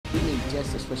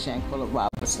justice for Shanquella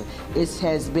Robinson. It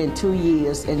has been 2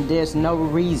 years, and there's no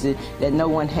reason that no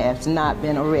one has not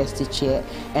been arrested yet,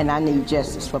 and I need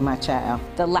justice for my child.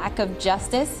 The lack of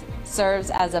justice serves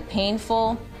as a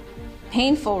painful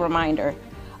reminder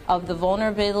of the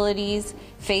vulnerabilities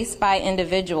faced by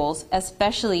individuals,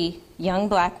 especially young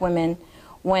Black women,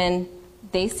 when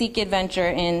they seek adventure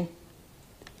in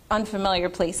unfamiliar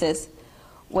places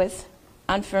with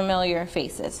unfamiliar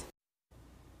faces.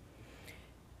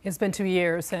 It's been 2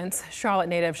 years since Charlotte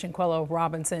native Shanquella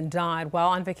Robinson died while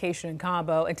on vacation in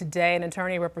Cabo, and today an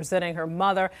attorney representing her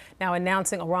mother now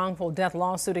announcing a wrongful death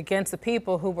lawsuit against the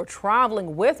people who were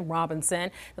traveling with Robinson.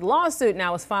 The lawsuit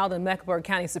now was filed in Mecklenburg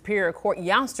County Superior Court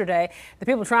yesterday. The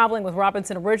people traveling with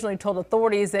Robinson originally told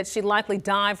authorities that she likely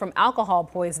died from alcohol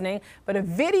poisoning, but a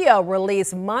video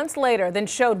released months later then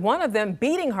showed one of them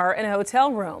beating her in a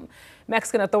hotel room.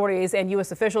 Mexican authorities and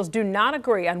U.S. officials do not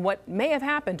agree on what may have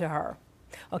happened to her.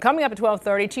 Well, coming up at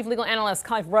 12:30, Chief Legal Analyst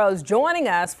Clive Rose joining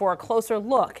us for a closer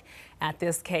look at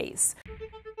this case.